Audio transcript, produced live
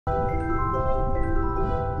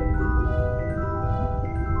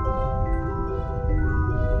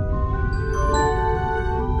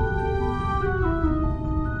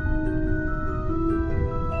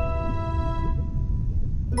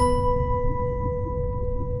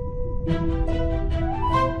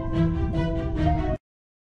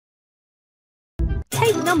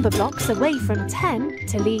Take number blocks away from 10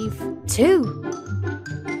 to leave 2.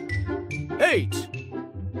 8.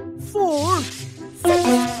 4.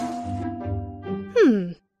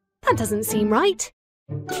 That doesn't seem right.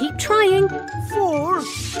 Keep trying. 4.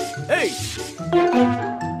 8.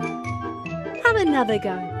 Have another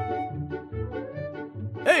go.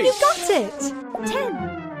 8. You got it!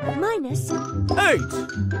 10 minus 8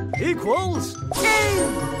 equals 2.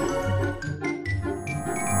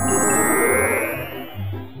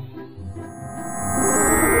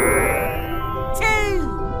 2!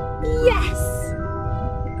 Yes!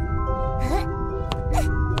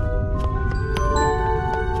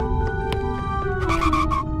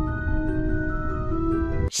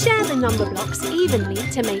 Share the number blocks evenly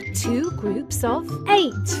to make 2 groups of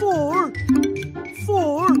 8. 4.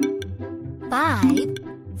 4. 5.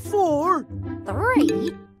 4.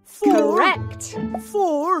 3. 4. Correct.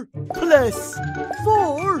 4 plus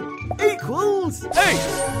 4 equals 8.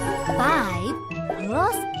 5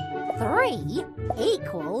 plus 3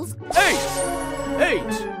 equals 8.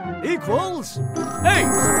 8 equals 8.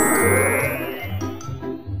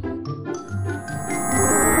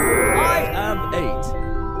 I am 8.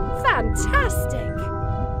 fantastic.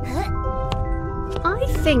 I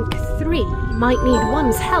think 3 might need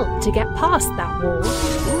 1's help to get past that wall.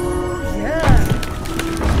 Oh, yeah.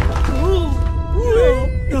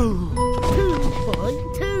 2 by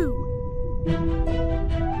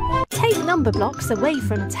 2. Take number blocks away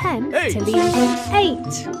from 10 8. to leave 8.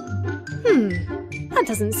 That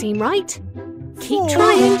doesn't seem right. Keep 4.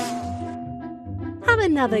 trying. Have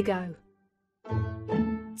another go.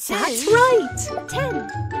 That's right. 10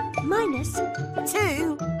 minus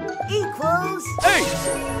 2 equals 8.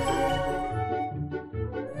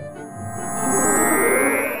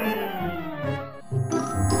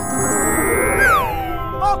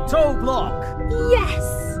 Octoblock.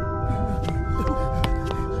 yes.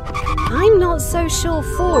 I'm not so sure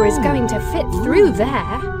 4 is going to fit through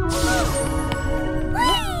there.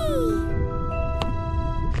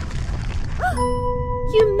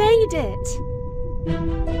 You made it.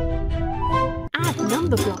 Add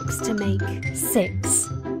number blocks to make 6.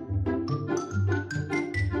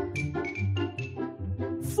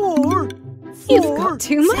 4. You've got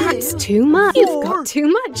too much. That's too much. You've got too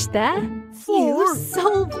much there. 4. You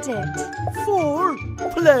solved it. 4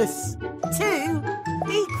 plus 2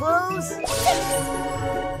 equals 6.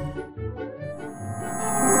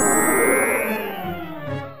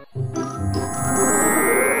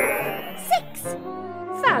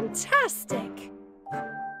 Fantastic.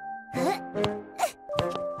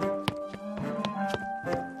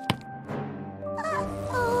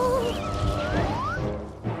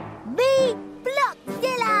 Me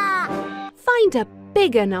Blockzilla! Find a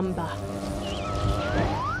bigger number.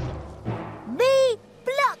 Me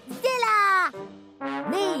Blockzilla!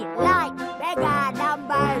 Me like bigger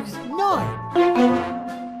numbers. 9.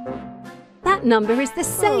 That number is the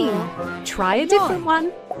same. Try a different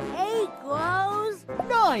one. Equals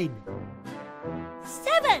 9.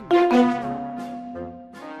 7.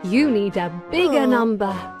 You need a bigger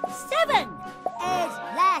number. 7 is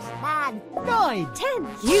less than 9. 10.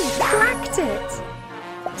 You cracked it.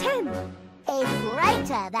 10. is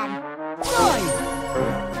greater than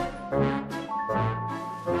 9.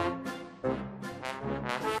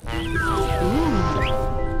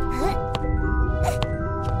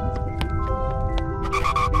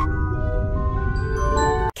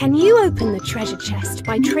 Can you open the treasure chest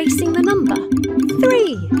by tracing the number?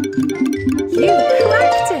 3. You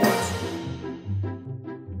cracked it.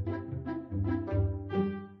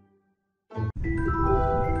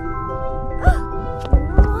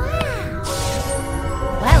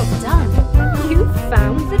 Well done. You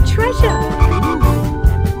found the treasure.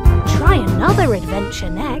 Try another adventure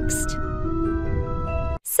next.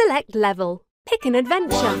 Select level. Pick an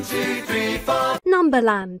adventure. 1, 2, 3, 4.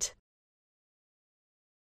 Numberland.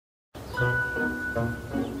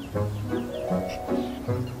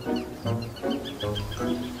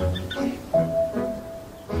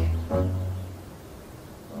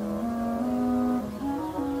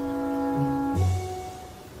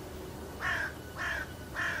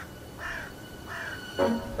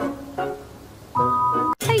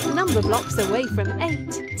 Take number blocks away from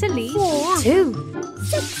 8 to leave 2.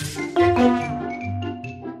 6.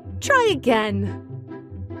 Try again.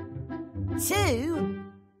 2.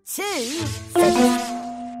 2. 6.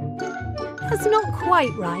 That's not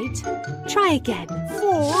quite right. Try again.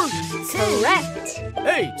 4. Correct.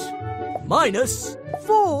 8. Minus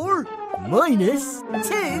 4 minus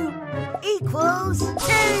 2 equals 2.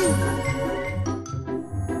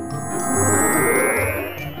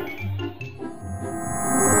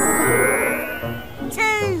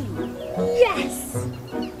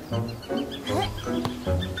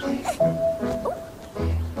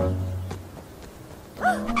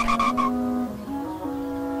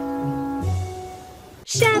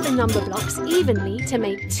 Share the number blocks evenly to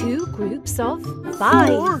make 2 groups of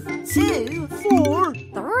 5. 4, 2, 4, 3,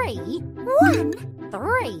 1,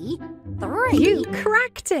 3, 3. You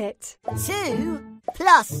cracked it! 2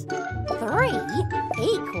 plus 3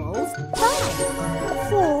 equals 5.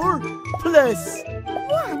 4 plus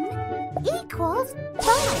 1 equals 5.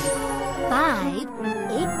 5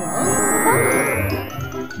 equals 5.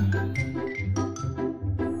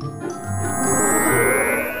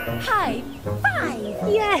 High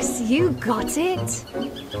 5. Yes, you got it!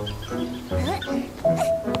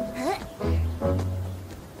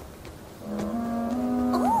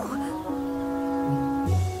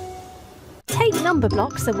 Take number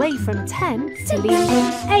blocks away from 10 to leave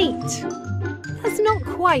 8. That's not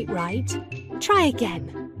quite right. Try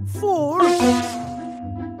again. 4.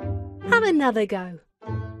 Have another go.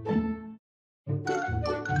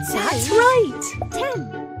 That's right!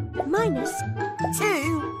 10 minus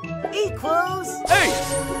 2 equals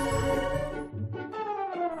 8.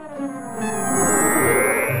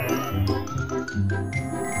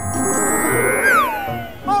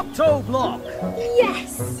 Octoblock.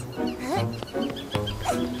 Yes!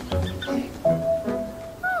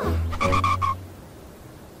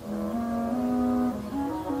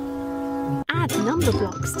 Add number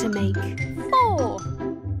blocks to make 4.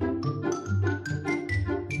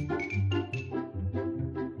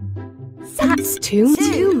 That's too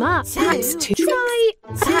much. That's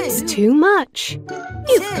too much.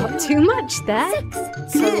 You've got too much there.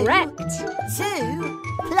 6. Correct. 2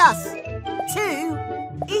 plus 2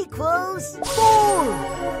 equals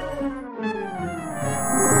 4.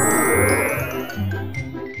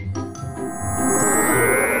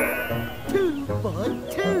 Two by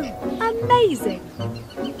 2. Amazing.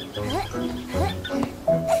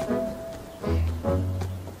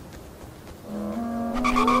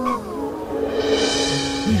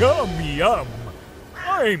 Yum, yum.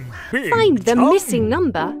 I'm Big Find the Tum. missing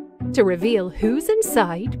number to reveal who's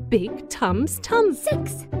inside Big Tum's tum.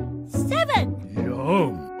 6, 7,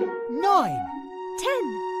 Yum. 9,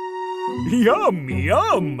 10. Yum,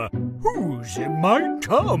 yum. Who's in my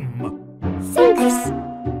tum? 6.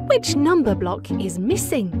 Which number block is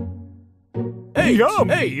missing? 8.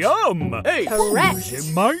 Yum, 8. yum. 8. Correct. Who's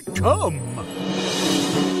in my tum?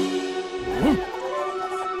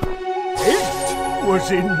 8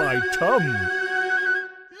 was in my tum.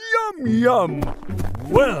 Yum, yum.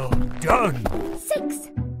 Well done. 6,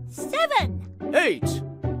 7, 8.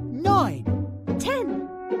 9, 10.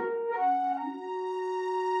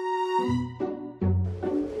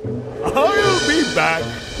 I'll be back.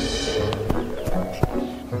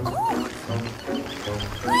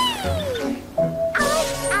 I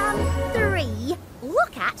am 3.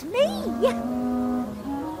 Look at me.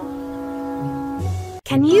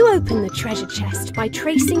 Can you open the treasure chest by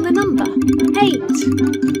tracing the number 8?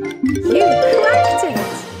 You cracked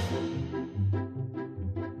it!